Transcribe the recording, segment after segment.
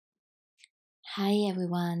Hi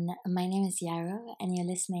everyone, my name is Yarrow, and you're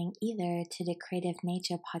listening either to the Creative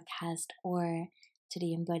Nature podcast or to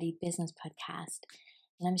the Embodied Business podcast.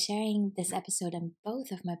 And I'm sharing this episode on both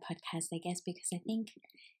of my podcasts, I guess, because I think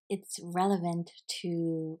it's relevant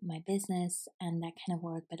to my business and that kind of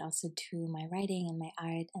work, but also to my writing and my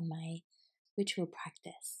art and my ritual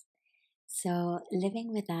practice. So,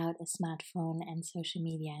 living without a smartphone and social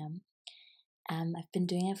media. I've been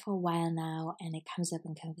doing it for a while now, and it comes up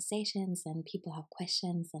in conversations, and people have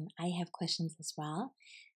questions, and I have questions as well.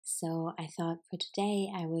 So I thought for today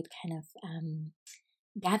I would kind of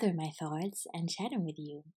gather my thoughts and share them with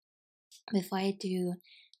you. Before I do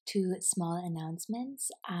two small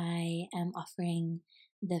announcements, I am offering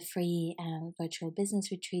the free virtual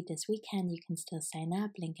business retreat this weekend. You can still sign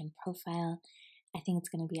up, link in profile. I think it's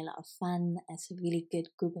going to be a lot of fun. It's a really good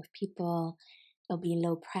group of people. It'll be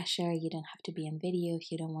low pressure. You don't have to be on video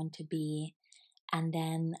if you don't want to be. And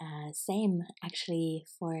then same actually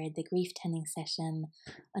for the grief tending session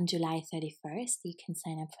on July 31st. You can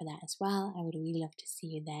sign up for that as well. I would really love to see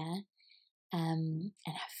you there and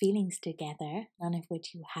have feelings together, none of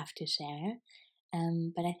which you have to share.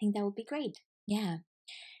 But I think that would be great. Yeah.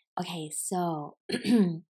 Okay, so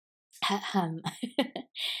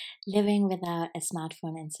living without a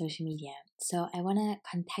smartphone and social media. So I want to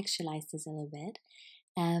contextualize this a little bit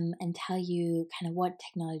and tell you kind of what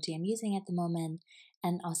technology I'm using at the moment,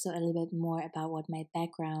 and also a little bit more about what my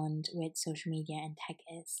background with social media and tech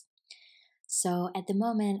is. So at the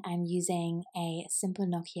moment, I'm using a simple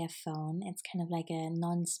Nokia phone. It's kind of like a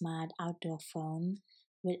non-smart outdoor phone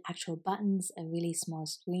with actual buttons, a really small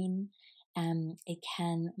screen. It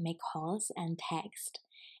can make calls and text.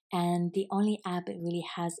 And the only app it really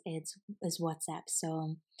has is WhatsApp.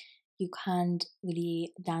 So you can't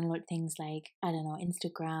really download things like, I don't know,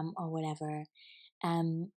 Instagram or whatever.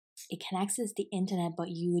 It can access the internet, but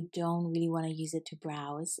you don't really want to use it to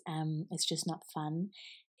browse. It's just not fun.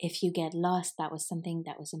 If you get lost, that was something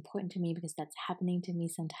that was important to me because that's happening to me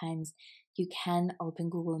sometimes. You can open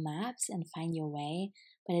Google Maps and find your way,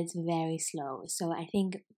 but it's very slow. So I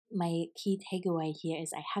think my key takeaway here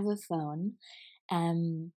is I have a phone.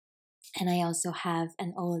 And I also have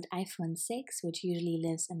an old iPhone 6, which usually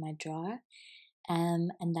lives in my drawer.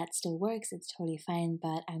 And that still works. It's totally fine,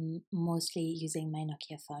 but I'm mostly using my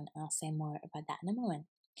Nokia phone. I'll say more about that in a moment.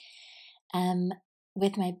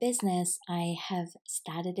 With my business, I have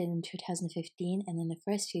started it in 2015, and in the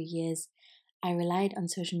first few years, I relied on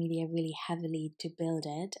social media really heavily to build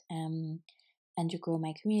it and to grow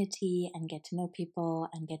my community and get to know people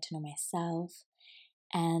and get to know myself.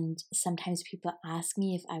 And sometimes people ask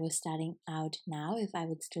me if I was starting out now, if I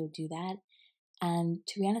would still do that. And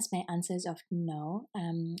to be honest, my answer is often no.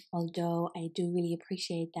 Although I do really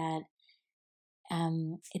appreciate that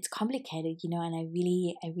it's complicated, and I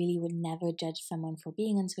really would never judge someone for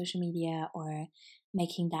being on social media or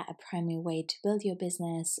making that a primary way to build your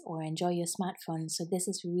business or enjoy your smartphone. So this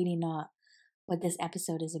is really not what this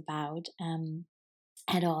episode is about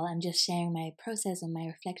at all. I'm just sharing my process and my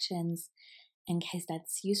reflections in case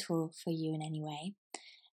that's useful for you in any way.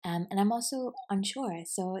 And I'm also unsure.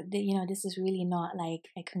 So, this is really not like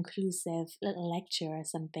a conclusive little lecture or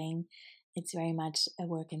something. It's very much a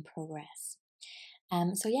work in progress.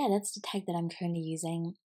 So yeah, that's the tech that I'm currently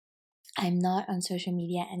using. I'm not on social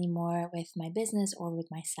media anymore with my business or with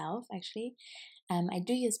myself, actually. I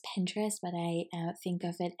do use Pinterest, but I think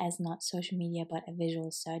of it as not social media, but a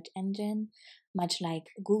visual search engine, much like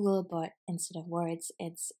Google, but instead of words,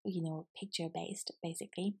 it's, picture based,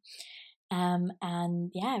 basically.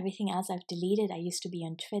 And yeah, everything else I've deleted. I used to be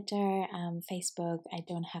on Twitter, Facebook. I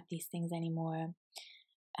don't have these things anymore,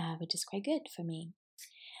 which is quite good for me.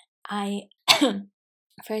 I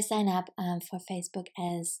first signed up for Facebook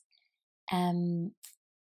as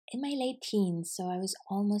in my late teens, so I was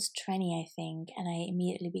almost 20, I think, and I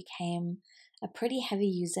immediately became a pretty heavy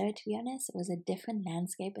user, to be honest. It was a different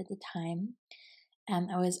landscape at the time.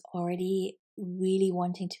 I was already really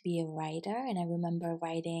wanting to be a writer, and I remember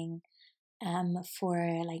writing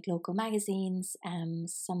for like local magazines,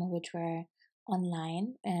 some of which were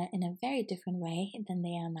online in a very different way than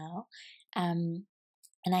they are now.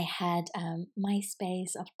 And I had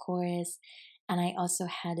MySpace, of course, and I also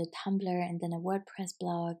had a Tumblr and then a WordPress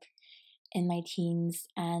blog in my teens.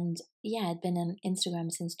 And yeah, I'd been on Instagram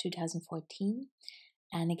since 2014.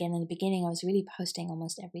 And again, in the beginning, I was really posting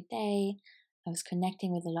almost every day. I was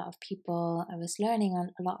connecting with a lot of people. I was learning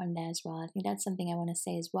a lot on there as well. I think that's something I want to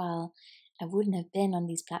say as well. I wouldn't have been on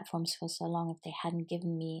these platforms for so long if they hadn't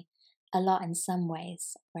given me a lot in some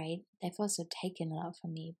ways, right? They've also taken a lot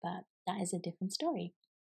from me, but that is a different story.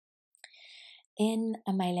 In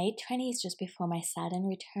my late 20s, just before my Saturn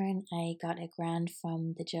return, I got a grant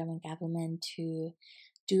from the German government to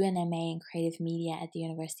do an MA in creative media at the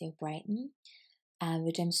University of Brighton,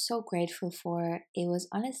 which I'm so grateful for. It was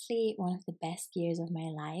honestly one of the best years of my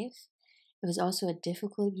life. It was also a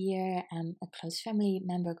difficult year. A close family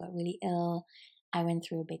member got really ill. I went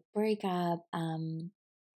through a big breakup.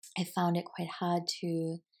 I found it quite hard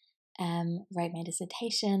to write my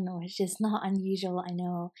dissertation, which is not unusual. I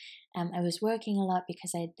know I was working a lot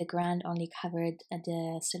because the grant only covered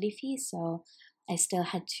the study fees, so I still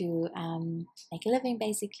had to make a living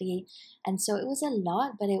basically. And so it was a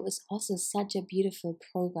lot, but it was also such a beautiful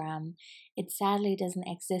program. It sadly doesn't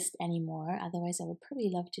exist anymore. Otherwise, I would probably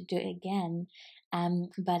love to do it again.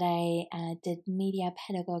 But I did media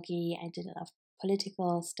pedagogy. I did a lot of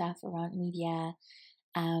political stuff around media.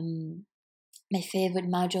 My favorite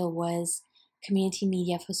module was community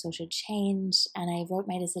media for social change, and I wrote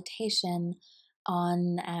my dissertation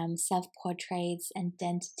on self-portraits,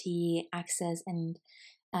 identity, access, and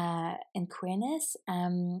queerness.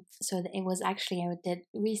 So it was actually, I did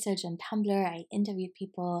research on Tumblr. I interviewed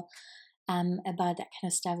people about that kind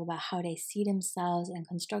of stuff, about how they see themselves and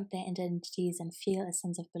construct their identities and feel a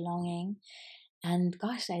sense of belonging. And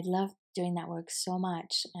gosh, I loved doing that work so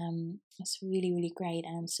much. It's really, really great.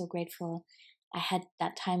 And I'm so grateful I had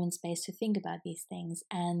that time and space to think about these things.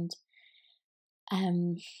 And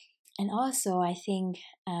also I think,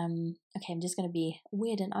 okay, I'm just going to be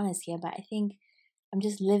weird and honest here, but I think I'm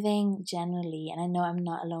just living generally, and I know I'm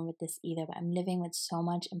not alone with this either, but I'm living with so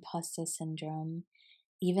much imposter syndrome.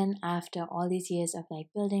 Even after all these years of like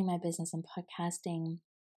building my business and podcasting,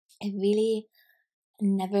 it really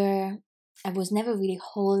I was never really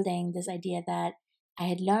holding this idea that I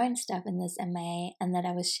had learned stuff in this MA and that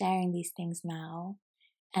I was sharing these things now.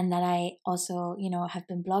 And that I also, have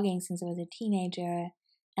been blogging since I was a teenager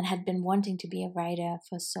and had been wanting to be a writer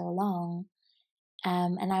for so long.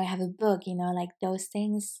 And now I have a book, like those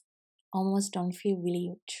things almost don't feel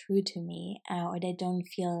really true to me, or they don't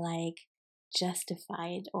feel like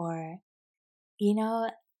justified, or,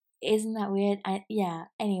 isn't that weird?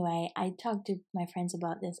 Anyway, I talk to my friends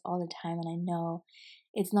about this all the time, and I know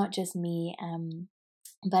it's not just me,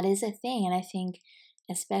 but it's a thing. And I think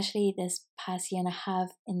especially this past year and a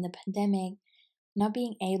half in the pandemic, not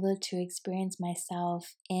being able to experience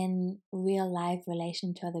myself in real life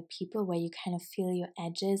relation to other people, where you kind of feel your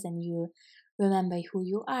edges and you remember who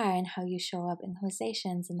you are and how you show up in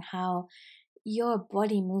conversations and how your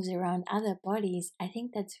body moves around other bodies, I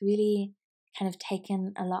think that's really kind of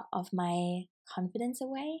taken a lot of my confidence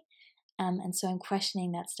away. And so I'm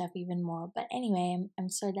questioning that stuff even more. But anyway, I'm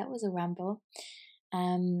sorry, that was a ramble.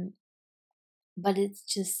 But it's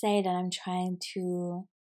to say that I'm trying to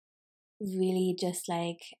really just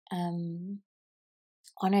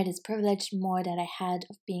honor this privilege more that I had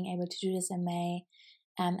of being able to do this MA,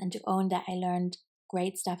 and to own that I learned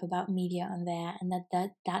great stuff about media on there, and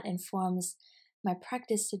that informs my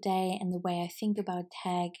practice today and the way I think about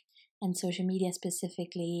tech and social media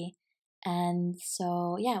specifically. And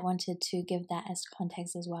so, I wanted to give that as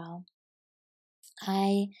context as well.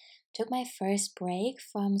 I took my first break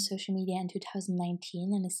from social media in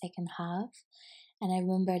 2019 in the second half. And I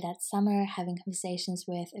remember that summer having conversations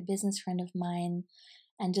with a business friend of mine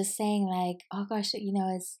and just saying like, oh gosh,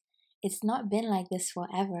 it's not been like this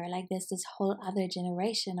forever. Like there's this whole other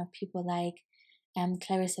generation of people like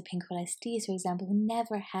Clarissa Pinkola Estes, for example, who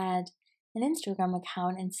never had an Instagram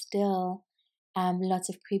account, and still lots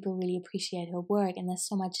of people really appreciate her work, and there's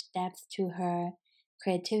so much depth to her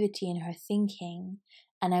creativity and her thinking.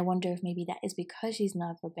 And I wonder if maybe that is because she's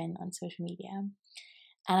never been on social media.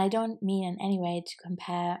 And I don't mean in any way to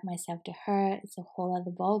compare myself to her. It's a whole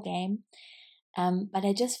other ball game. But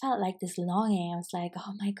I just felt like this longing. I was like,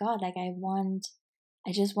 oh my God, like I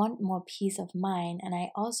just want more peace of mind. And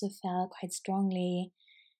I also felt quite strongly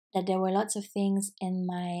that there were lots of things in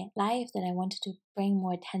my life that I wanted to bring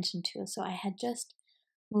more attention to. So I had just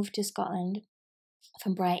moved to Scotland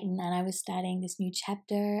from Brighton, and I was starting this new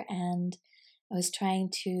chapter, and I was trying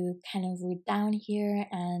to kind of root down here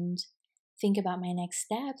and think about my next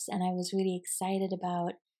steps. And I was really excited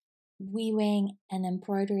about weaving and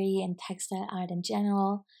embroidery and textile art in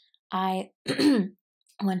general. I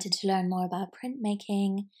wanted to learn more about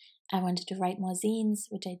printmaking. I wanted to write more zines,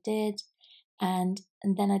 which I did. And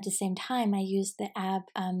then at the same time, I used the app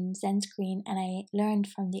ZenScreen, and I learned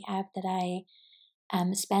from the app that I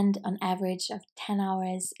spend on average of 10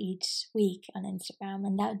 hours each week on Instagram.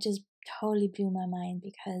 And that just totally blew my mind,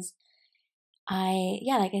 because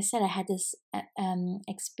like I said, I had this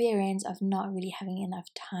experience of not really having enough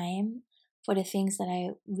time for the things that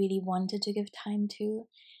I really wanted to give time to.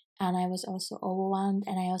 and I was also overwhelmed,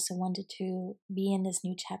 and I also wanted to be in this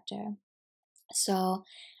new chapter. So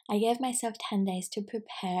I gave myself 10 days to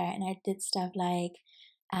prepare, and I did stuff like,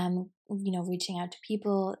 reaching out to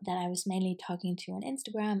people that I was mainly talking to on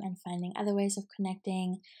Instagram and finding other ways of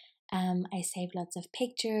connecting. I saved lots of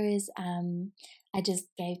pictures. I just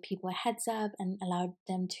gave people a heads up and allowed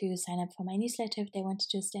them to sign up for my newsletter if they wanted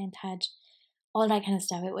to stay in touch, all that kind of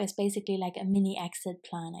stuff. It was basically like a mini exit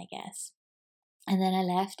plan, I guess. And then I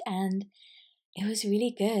left, and it was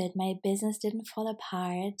really good. My business didn't fall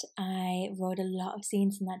apart. I wrote a lot of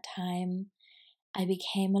scenes in that time. I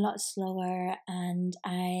became a lot slower, and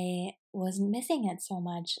I wasn't missing it so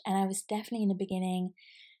much. And I was definitely in the beginning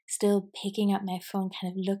still picking up my phone,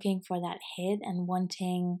 kind of looking for that hit and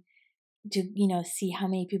wanting to, see how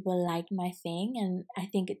many people liked my thing. And I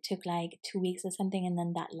think it took like 2 weeks or something, and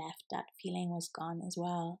then that left. That feeling was gone as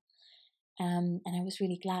well. And I was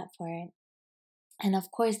really glad for it. And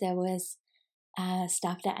of course, there was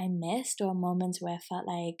stuff that I missed, or moments where I felt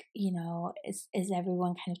like, is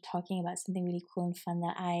everyone kind of talking about something really cool and fun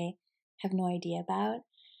that I have no idea about?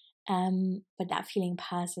 But that feeling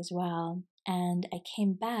passed as well. And I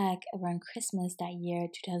came back around Christmas that year,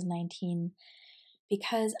 2019,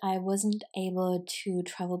 because I wasn't able to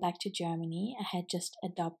travel back to Germany. I had just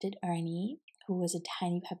adopted Ernie, who was a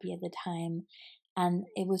tiny puppy at the time, and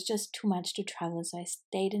it was just too much to travel. So I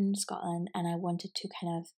stayed in Scotland, and I wanted to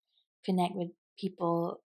kind of connect with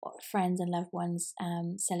people, or friends and loved ones,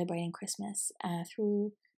 celebrating Christmas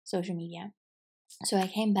through social media. So I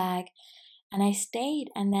came back and I stayed,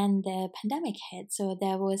 and then the pandemic hit. So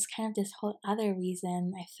there was kind of this whole other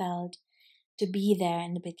reason I felt to be there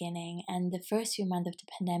in the beginning. And the first few months of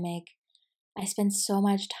the pandemic, I spent so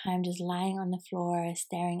much time just lying on the floor,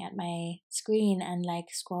 staring at my screen and like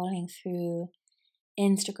scrolling through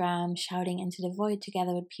Instagram, shouting into the void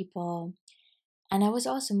together with people. And I was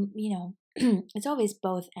also, it's always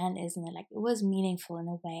both and, isn't it? Like, it was meaningful in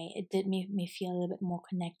a way. It did make me feel a little bit more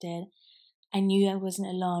connected. I knew I wasn't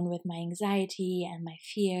alone with my anxiety and my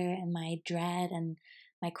fear and my dread and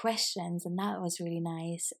my questions, and that was really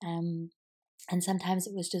nice. And sometimes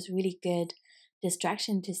it was just really good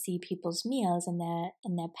distraction to see people's meals and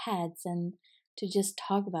their pets, and to just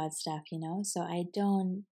talk about stuff, So I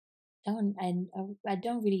don't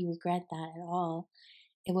really regret that at all.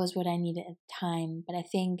 It was what I needed at the time. But I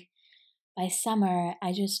think by summer,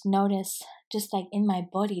 I just noticed, just like in my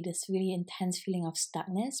body, this really intense feeling of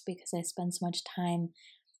stuckness, because I spent so much time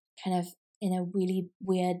kind of in a really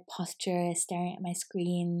weird posture, staring at my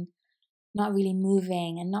screen, not really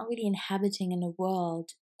moving and not really inhabiting in the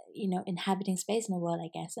world, inhabiting space in the world,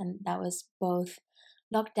 I guess. And that was both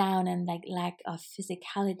lockdown and like lack of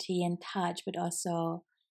physicality and touch, but also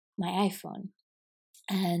my iPhone.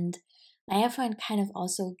 And my iPhone kind of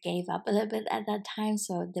also gave up a little bit at that time.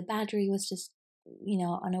 So the battery was just,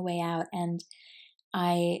 on a way out. And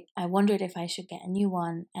I wondered if I should get a new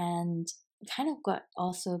one, and kind of got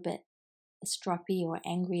also a bit stroppy or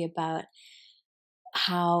angry about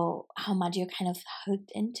how much you're kind of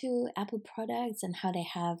hooked into Apple products, and how they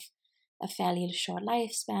have a fairly short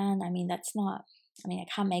lifespan. I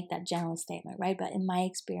can't make that general statement, right? But in my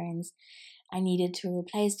experience, I needed to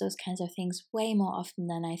replace those kinds of things way more often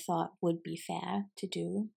than I thought would be fair to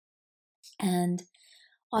do. And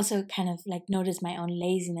also kind of like notice my own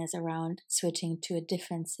laziness around switching to a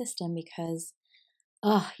different system, because,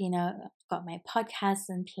 I've got my podcasts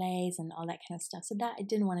in place and all that kind of stuff. So that I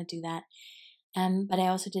didn't want to do that. But I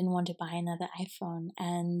also didn't want to buy another iPhone.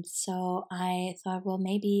 And so I thought, well,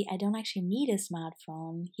 maybe I don't actually need a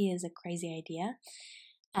smartphone. Here's a crazy idea.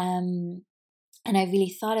 And I really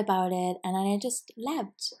thought about it, and then I just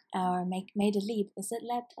leapt, or made a leap. Is it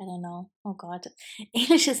leapt? I don't know. Oh God,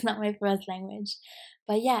 English is not my first language.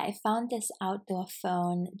 But yeah, I found this outdoor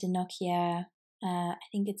phone, the Nokia, I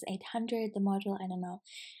think it's 800, the model, I don't know.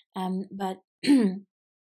 But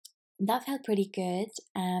that felt pretty good.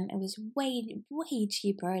 It was way, way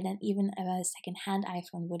cheaper than even a second-hand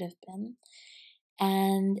iPhone would have been.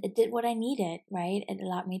 And it did what I needed, right? It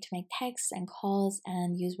allowed me to make texts and calls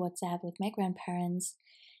and use WhatsApp with my grandparents.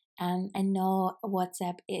 I know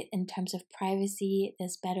WhatsApp, in terms of privacy,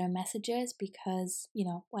 there's better messages because,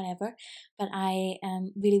 whatever. But I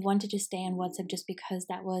really wanted to stay on WhatsApp just because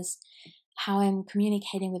that was how I'm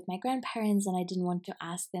communicating with my grandparents, and I didn't want to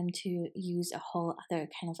ask them to use a whole other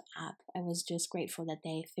kind of app. I was just grateful that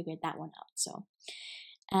they figured that one out. So,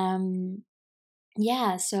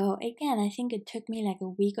 yeah, so again, I think it took me like a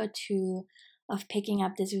week or two of picking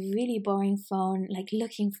up this really boring phone, like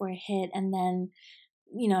looking for a hit, and then,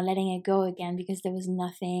 letting it go again, because there was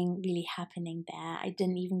nothing really happening there. I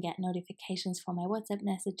didn't even get notifications for my WhatsApp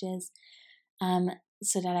messages.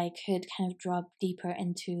 so that I could kind of drop deeper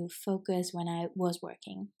into focus when I was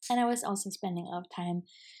working. And I was also spending a lot of time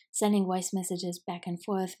sending voice messages back and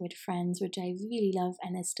forth with friends, which I really love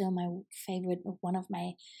and is still my favorite, one of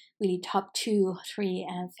my really top 2 or 3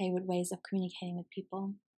 favorite ways of communicating with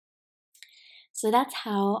people. So that's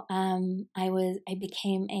how I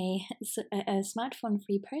became a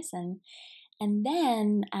smartphone-free person. And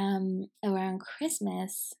then around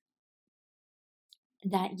Christmas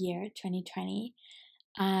that year, 2020,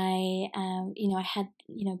 I had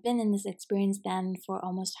been in this experience then for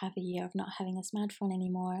almost half a year of not having a smartphone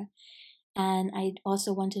anymore. And I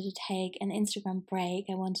also wanted to take an Instagram break.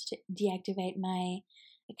 I wanted to deactivate my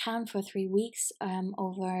account for 3 weeks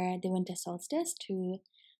over the winter solstice to,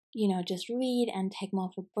 just read and take more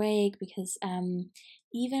of a break, because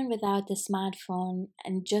even without the smartphone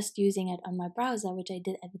and just using it on my browser, which I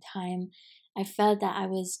did at the time, I felt that I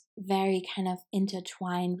was very kind of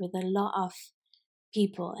intertwined with a lot of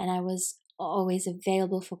people, and I was always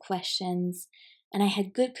available for questions, and I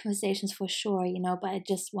had good conversations for sure, but I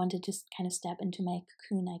just wanted to kind of step into my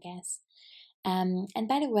cocoon, I guess. And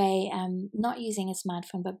by the way, not using a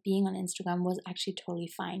smartphone but being on Instagram was actually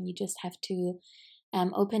totally fine. You just have to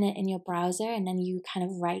open it in your browser, and then you kind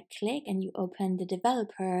of right click and you open the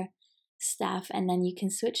developer stuff, and then you can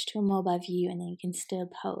switch to a mobile view, and then you can still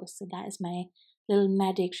post. So that is my little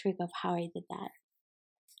magic trick of how I did that.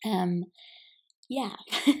 Yeah.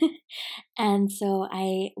 And so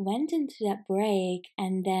I went into that break,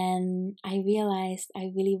 and then I realized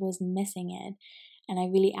I really was missing it. And I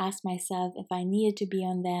really asked myself if I needed to be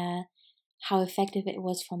on there, how effective it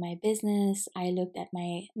was for my business. I looked at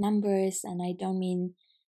my numbers, and I don't mean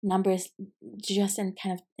numbers just in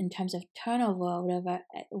kind of in terms of turnover or whatever.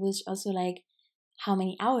 It was also like, how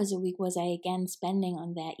many hours a week was I again spending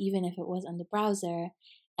on there, even if it was on the browser,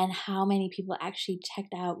 and how many people actually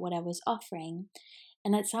checked out what I was offering.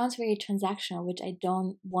 And that sounds very transactional, which I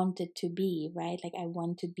don't want it to be, right? Like, I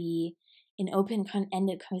want to be in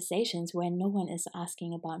open-ended conversations where no one is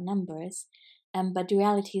asking about numbers. But the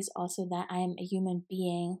reality is also that I am a human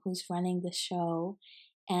being who's running the show,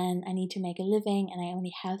 and I need to make a living, and I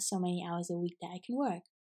only have so many hours a week that I can work.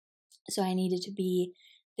 So I needed to be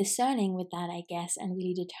discerning with that, I guess, and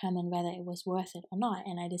really determine whether it was worth it or not.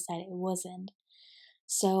 And I decided it wasn't.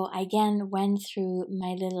 So I again went through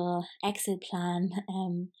my little exit plan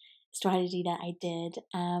strategy that I did,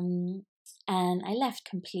 and I left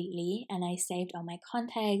completely, and I saved all my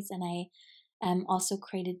contacts, and I also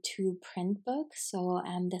created 2 print books. So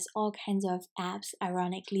there's all kinds of apps,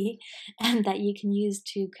 ironically, that you can use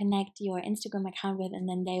to connect your Instagram account with, and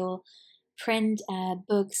then they will print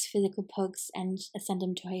books, physical books, and send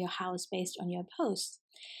them to your house based on your posts.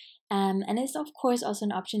 And it's of course also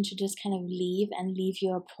an option to just kind of leave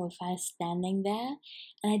your profile standing there.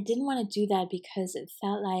 And I didn't want to do that because it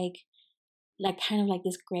felt like kind of like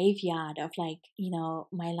this graveyard of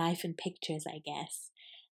my life in pictures, I guess.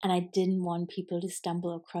 And I didn't want people to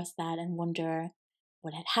stumble across that and wonder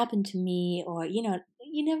what had happened to me, or you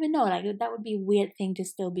never know, like that would be a weird thing to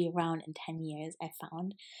still be around in 10 years, I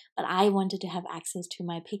found. But I wanted to have access to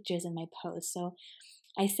my pictures and my posts, so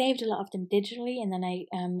I saved a lot of them digitally, and then I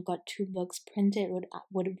got 2 books printed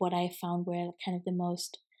with what I found were kind of the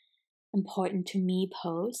most important to me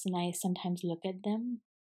posts, and I sometimes look at them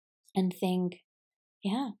and think,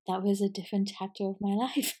 yeah, that was a different chapter of my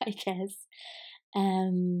life, I guess.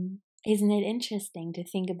 Isn't it interesting to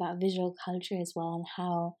think about visual culture as well, and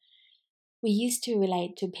how we used to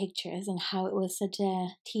relate to pictures, and how it was such a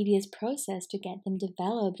tedious process to get them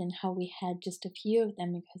developed, and how we had just a few of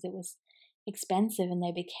them because it was expensive, and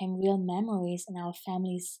they became real memories in our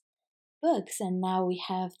family's books, and now we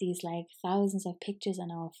have these like thousands of pictures on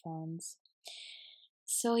our phones.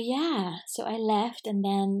 So yeah, so I left, and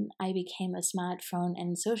then I became a smartphone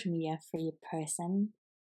and social media free person,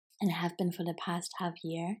 and have been for the past half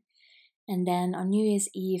year. And then on New Year's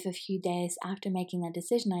Eve, a few days after making that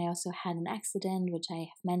decision, I also had an accident, which I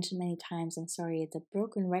have mentioned many times. I'm sorry, it's a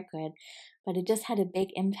broken record, but it just had a big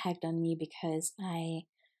impact on me because I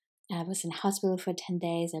was in hospital for 10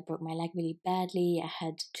 days. I broke my leg really badly. I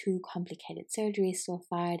had 2 complicated surgeries so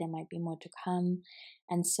far. There might be more to come.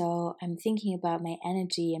 And so I'm thinking about my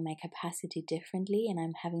energy and my capacity differently, and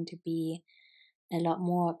I'm having to be a lot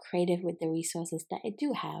more creative with the resources that I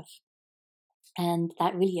do have. And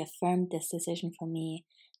that really affirmed this decision for me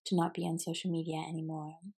to not be on social media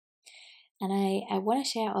anymore. And I want to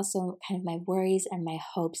share also kind of my worries and my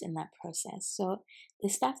hopes in that process. So the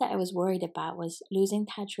stuff that I was worried about was losing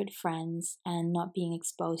touch with friends and not being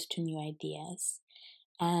exposed to new ideas.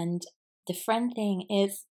 And the friend thing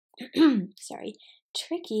is, sorry,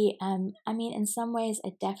 tricky. I mean, in some ways, I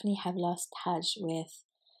definitely have lost touch with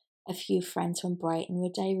a few friends from Brighton,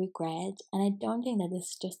 which I regret. And I don't think that this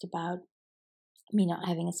is just about me not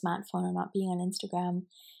having a smartphone or not being on Instagram.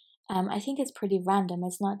 I think it's pretty random.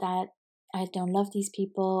 It's not that I don't love these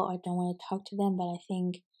people or don't want to talk to them, but I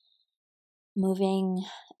think moving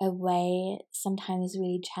away sometimes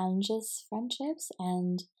really challenges friendships.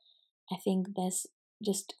 And I think there's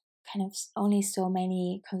just kind of only so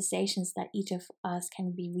many conversations that each of us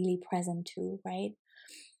can be really present to, right?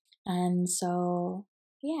 And so,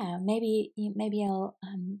 yeah, maybe I'll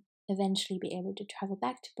eventually be able to travel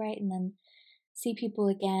back to Brighton and see people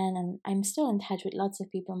again. And I'm still in touch with lots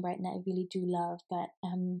of people in Brighton that I really do love, but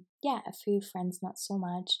yeah, a few friends not so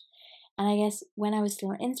much. And I guess when I was still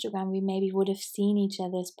on Instagram, we maybe would have seen each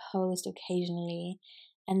other's post occasionally,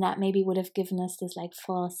 and that maybe would have given us this like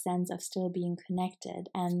false sense of still being connected.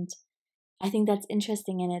 And I think that's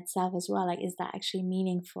interesting in itself as well. Like, is that actually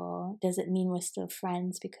meaningful? Does it mean we're still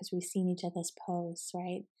friends because we've seen each other's posts,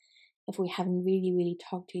 right? If we haven't really, really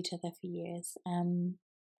talked to each other for years.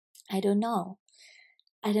 I don't know.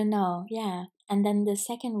 Yeah. And then the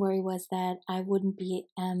second worry was that I wouldn't be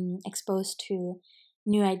exposed to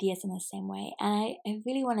new ideas in the same way. And I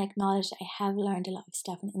really want to acknowledge that I have learned a lot of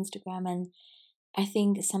stuff on Instagram, and I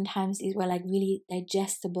think sometimes these were like really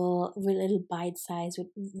digestible, really little bite size with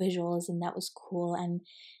visuals, and that was cool. And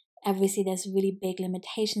obviously, there's really big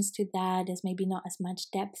limitations to that. There's maybe not as much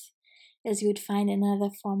depth as you would find in another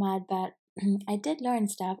format, but I did learn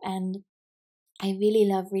stuff, and I really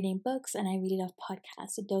love reading books and I really love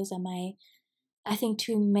podcasts. So those are my, I think,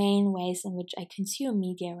 two main ways in which I consume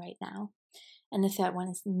media right now. And the third one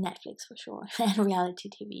is Netflix for sure, and reality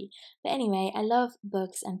TV. But anyway, I love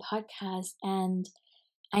books and podcasts, and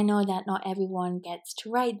I know that not everyone gets to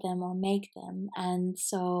write them or make them. And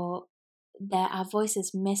so there are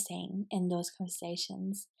voices missing in those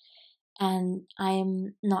conversations. And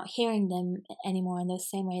I'm not hearing them anymore in the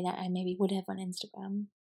same way that I maybe would have on Instagram.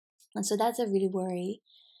 And so that's a really worry.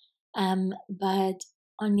 But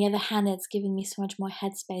on the other hand, it's given me so much more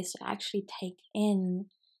headspace to actually take in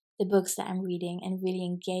the books that I'm reading and really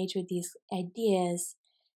engage with these ideas.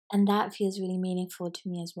 And that feels really meaningful to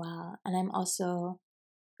me as well. And I'm also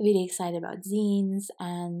really excited about zines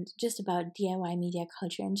and just about DIY media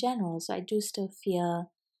culture in general. So I do still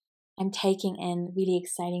feel I'm taking in really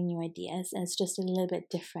exciting new ideas, and it's just a little bit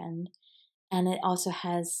different. And it also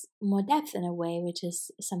has more depth in a way, which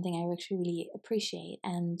is something I actually really appreciate.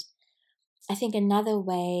 And I think another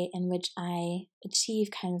way in which I achieve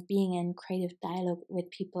kind of being in creative dialogue with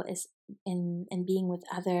people is in being with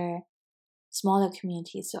other smaller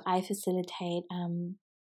communities. So I facilitate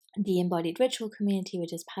the Embodied Ritual community,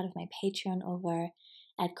 which is part of my Patreon over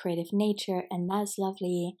at Creative Nature, and that's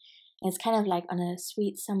lovely. It's kind of like on a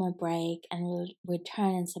sweet summer break, and we'll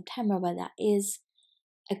return in September, but that is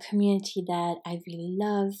a community that I really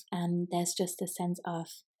love. There's just a sense of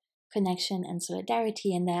connection and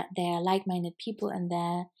solidarity, and that there are like-minded people in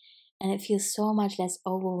there, and it feels so much less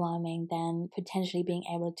overwhelming than potentially being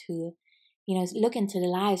able to, look into the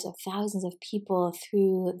lives of thousands of people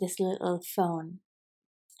through this little phone.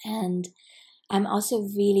 And I'm also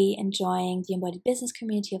really enjoying the Embodied Business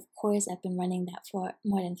community. Of course, I've been running that for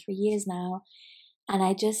more than 3 years now, and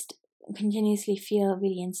I just continuously feel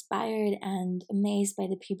really inspired and amazed by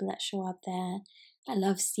the people that show up there. I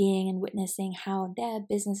love seeing and witnessing how their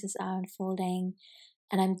businesses are unfolding,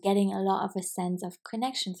 and I'm getting a lot of a sense of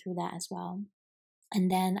connection through that as well.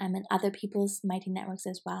 And then I'm in other people's Mighty Networks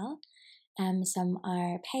as well. Some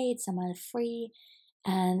are paid, some are free,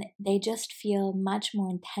 and they just feel much more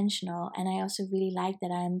intentional. And I also really like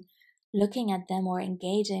that I'm looking at them or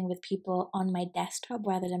engaging with people on my desktop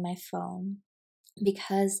rather than my phone,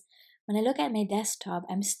 because when I look at my desktop,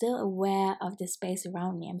 I'm still aware of the space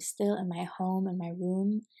around me. I'm still in my home, in my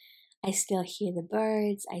room. I still hear the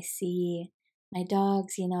birds. I see my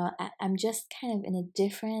dogs. I'm just kind of in a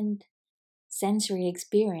different sensory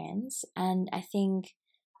experience. And I think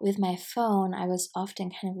with my phone, I was often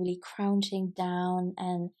kind of really crouching down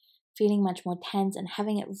and feeling much more tense and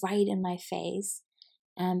having it right in my face.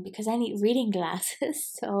 Because I need reading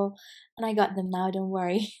glasses. So, and I got them now, don't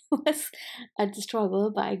worry. It was a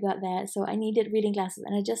struggle, but I got there. So I needed reading glasses,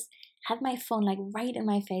 and I just had my phone like right in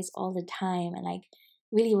my face all the time, and like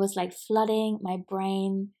really was like flooding my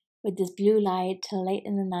brain with this blue light till late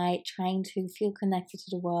in the night, trying to feel connected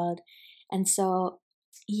to the world. And so,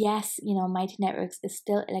 yes, Mighty Networks is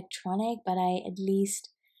still electronic, but I at least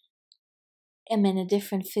am in a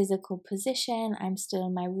different physical position. I'm still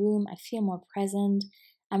in my room. I feel more present.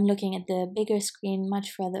 I'm looking at the bigger screen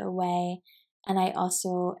much further away, and I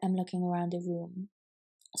also am looking around the room.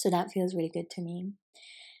 So that feels really good to me.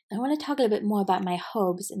 I want to talk a little bit more about my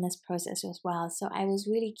hopes in this process as well. So I was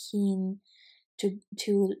really keen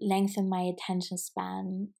to lengthen my attention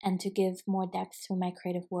span and to give more depth to my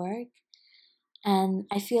creative work. And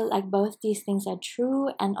I feel like both these things are true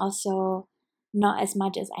and also not as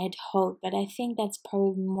much as I had hoped. But I think that's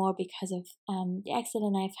probably more because of the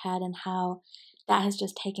accident I've had and how that has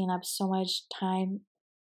just taken up so much time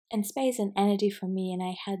and space and energy from me. And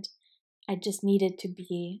I just needed to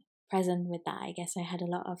be present with that. I guess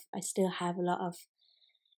I still have a lot of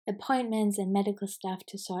appointments and medical stuff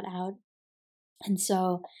to sort out. And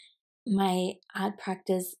so my art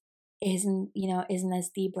practice isn't as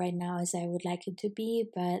deep right now as I would like it to be,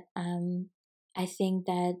 but I think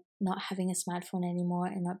that not having a smartphone anymore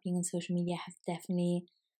and not being on social media have definitely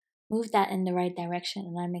moved that in the right direction,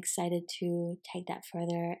 and I'm excited to take that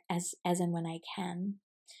further as and when I can.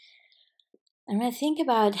 And when I think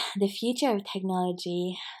about the future of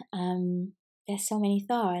technology, there's so many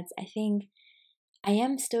thoughts. I think I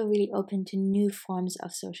am still really open to new forms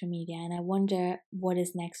of social media, and I wonder what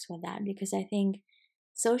is next for that, because I think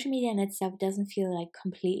social media in itself doesn't feel like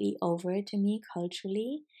completely over to me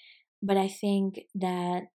culturally. But I think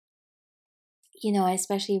that,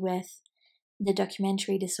 especially with the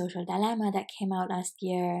documentary The Social Dilemma that came out last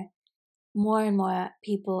year, more and more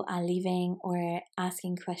people are leaving or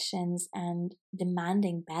asking questions and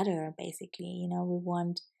demanding better, basically. We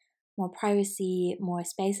want more privacy, more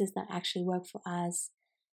spaces that actually work for us,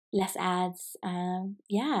 less ads.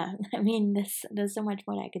 Yeah, I mean, there's so much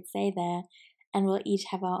more that I could say there, and we'll each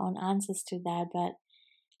have our own answers to that. But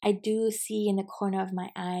I do see in the corner of my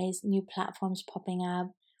eyes new platforms popping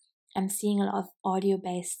up. I'm seeing a lot of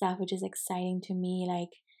audio-based stuff, which is exciting to me. Like,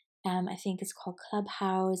 I think it's called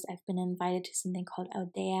Clubhouse. I've been invited to something called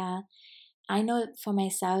Audea. I know for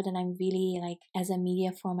myself that I'm really, like, as a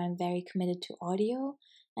media form, I'm very committed to audio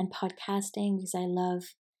and podcasting because I love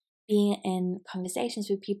being in conversations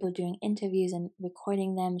with people, doing interviews and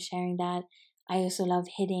recording them, sharing that. I also love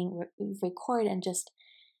hitting record and just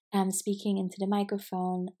speaking into the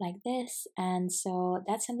microphone like this. And so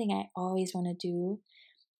that's something I always want to do.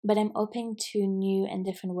 But I'm open to new and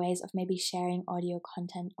different ways of maybe sharing audio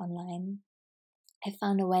content online. I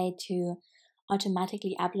found a way to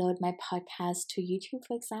automatically upload my podcast to YouTube,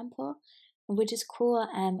 for example, which is cool.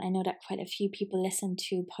 I know that quite a few people listen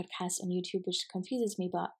to podcasts on YouTube, which confuses me,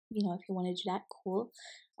 but if you want to do that, cool.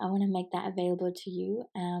 I want to make that available to you.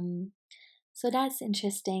 So that's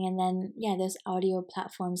interesting. And then, those audio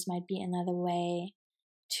platforms might be another way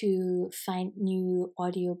to find new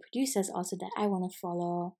audio producers also that I want to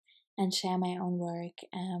follow and share my own work.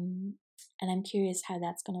 And I'm curious how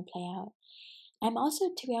that's going to play out. I'm also,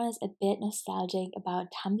 to be honest, a bit nostalgic about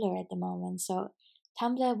Tumblr at the moment. So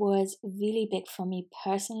Tumblr was really big for me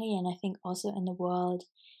personally, and I think also in the world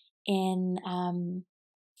in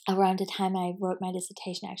around the time I wrote my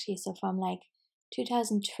dissertation, actually. So from like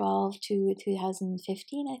 2012 to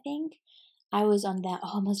 2015, I think, I was on there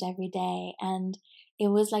almost every day. And it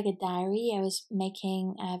was like a diary. I was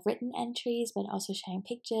making written entries, but also sharing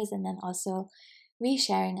pictures and then also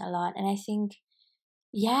resharing a lot. And I think,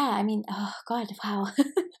 I mean, oh God, wow.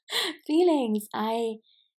 Feelings. I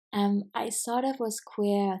sort of was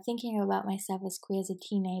queer, thinking about myself as queer as a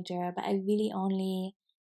teenager, but I really only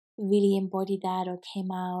really embodied that or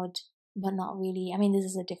came out, but not really. I mean, this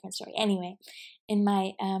is a different story. Anyway, in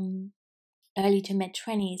my early to mid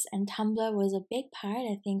 20s, and Tumblr was a big part,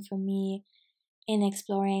 I think, for me in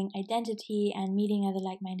exploring identity and meeting other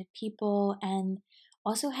like-minded people, and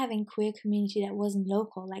also having queer community that wasn't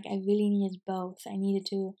local. Like, I really needed both. I needed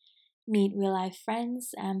to meet real life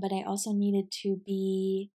friends, but I also needed to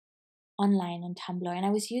be online on Tumblr. And I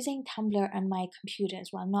was using Tumblr on my computer as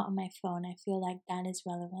well, not on my phone. I feel like that is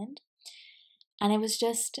relevant. And it was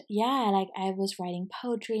just, like I was writing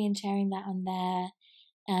poetry and sharing that on there.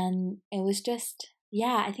 And it was just,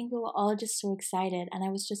 I think we were all just so excited. And I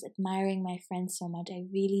was just admiring my friends so much. I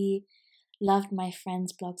really loved my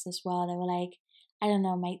friends' blogs as well. There were like, I don't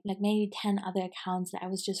know, maybe 10 other accounts that I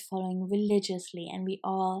was just following religiously. And we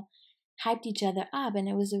all hyped each other up. And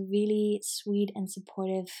it was a really sweet and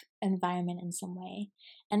supportive environment in some way.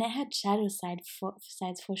 And it had sides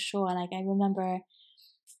for sure. Like, I remember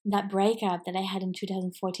that breakup that I had in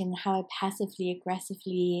 2014 and how I passively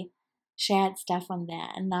aggressively shared stuff on there.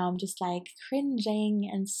 And now I'm just like cringing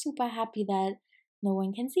and super happy that no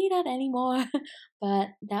one can see that anymore. But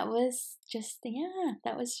that was just,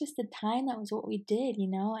 that was just the time. That was what we did,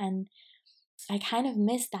 and I kind of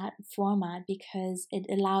missed that format because it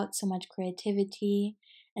allowed so much creativity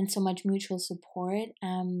and so much mutual support.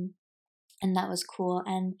 And that was cool.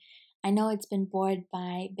 And I know it's been bought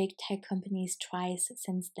by big tech companies twice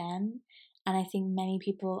since then, and I think many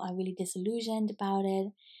people are really disillusioned about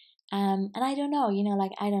it. And I don't know,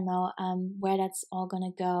 I don't know where that's all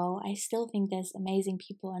gonna go. I still think there's amazing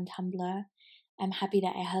people on Tumblr. I'm happy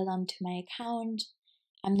that I held on to my account.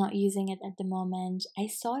 I'm not using it at the moment. I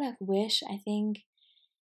sort of wish, I think,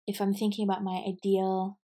 if I'm thinking about my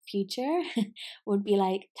ideal future, would be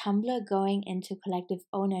like Tumblr going into collective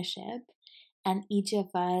ownership and each of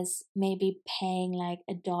us maybe paying like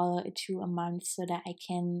 $1 or $2 a month so that I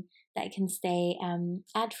can stay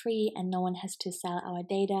ad free and no one has to sell our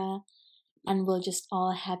data, and we'll just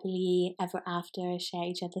all happily ever after share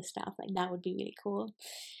each other's stuff. Like that would be really cool.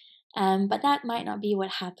 But that might not be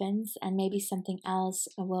what happens, and maybe something else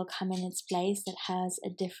will come in its place that has a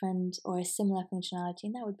different or a similar functionality,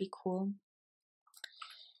 and that would be cool.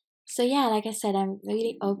 So yeah, like I said, I'm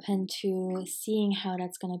really open to seeing how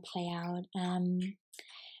that's gonna play out. And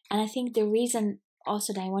I think the reason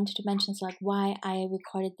also that I wanted to mention is like why I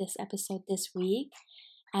recorded this episode this week.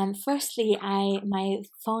 Firstly, my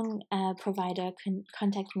phone provider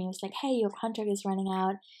contacted me. It was like, "Hey, your contract is running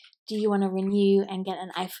out. Do you want to renew and get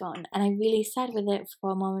an iPhone?" And I really sat with it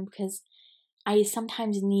for a moment because I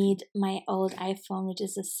sometimes need my old iPhone, which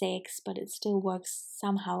is a 6, but it still works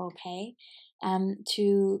somehow okay,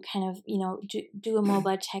 to kind of do a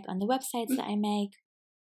mobile check on the websites that I make,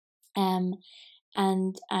 and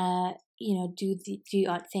do the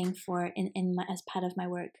odd thing for in my, as part of my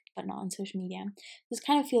work, but not on social media. This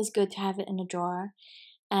kind of feels good to have it in a drawer.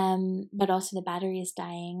 But also the battery is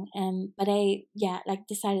dying. But I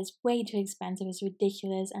decided it's way too expensive. It's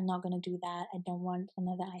ridiculous. I'm not gonna do that. I don't want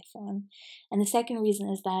another iPhone. And the second reason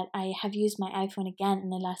is that I have used my iPhone again in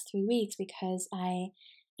the last 3 weeks because I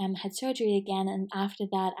had surgery again, and after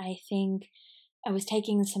that I think I was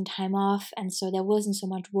taking some time off, and so there wasn't so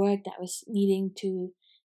much work that I was needing to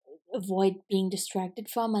avoid being distracted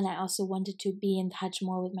from, and I also wanted to be in touch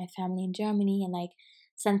more with my family in Germany and like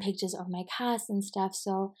send pictures of my cast and stuff.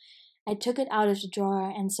 So I took it out of the drawer,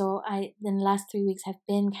 and so then the last 3 weeks have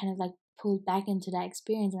been kind of like pulled back into that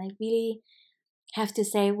experience, and I really have to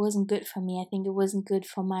say it wasn't good for me. I think it wasn't good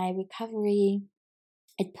for my recovery.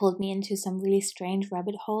 It pulled me into some really strange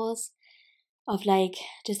rabbit holes of like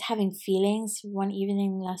just having feelings. One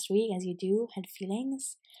evening last week, as you do, had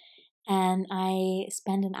feelings, and I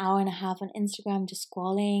spent an hour and a half on Instagram just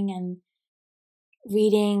scrolling and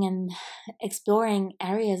reading and exploring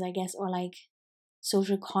areas, I guess, or like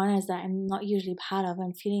social corners that I'm not usually part of.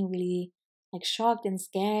 I'm feeling really like shocked and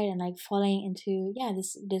scared and like falling into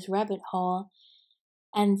this rabbit hole,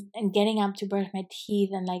 and getting up to brush my teeth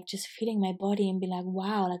and like just feeling my body and be like,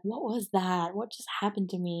 wow, like what was that? What just happened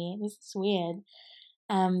to me? This is weird.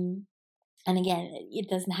 And again, it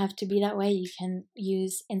doesn't have to be that way. You can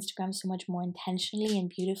use Instagram so much more intentionally and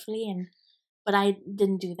beautifully, but I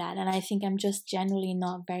didn't do that. And I think I'm just generally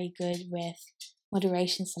not very good with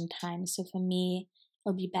moderation sometimes. So for me,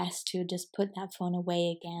 it'll be best to just put that phone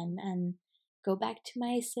away again and go back to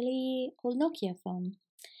my silly old Nokia phone.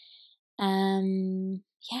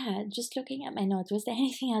 Just looking at my notes, was there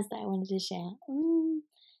anything else that I wanted to share?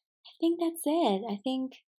 I think that's it. I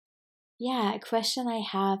think, a question I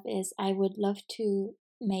have is I would love to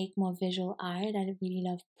make more visual art. I really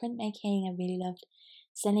love printmaking. I really loved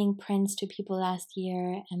sending prints to people last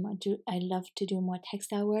year, and I love to do more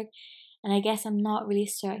textile work. And I guess I'm not really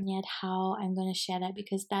certain yet how I'm going to share that,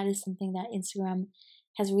 because that is something that Instagram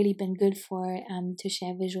has really been good for, to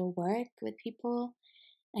share visual work with people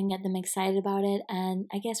and get them excited about it. And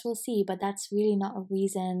I guess we'll see, but that's really not a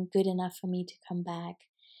reason good enough for me to come back.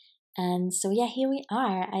 And so here we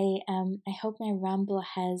are. I hope my ramble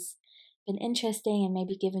has been interesting and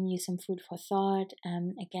maybe given you some food for thought.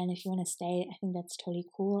 Again, if you want to stay, I think that's totally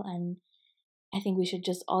cool, and I think we should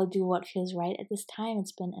just all do what feels right at this time.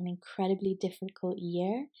 It's been an incredibly difficult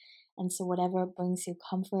year, and so whatever brings you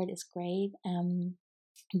comfort is great.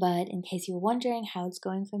 But in case you're wondering how it's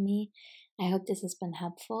going for me, I hope this has been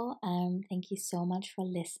helpful. Thank you so much for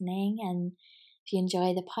listening, and if you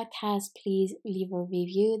enjoy the podcast, please leave a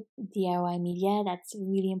review, DIY Media. That's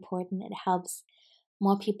really important. It helps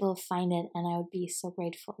more people find it, and I would be so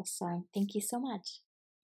grateful. So thank you so much.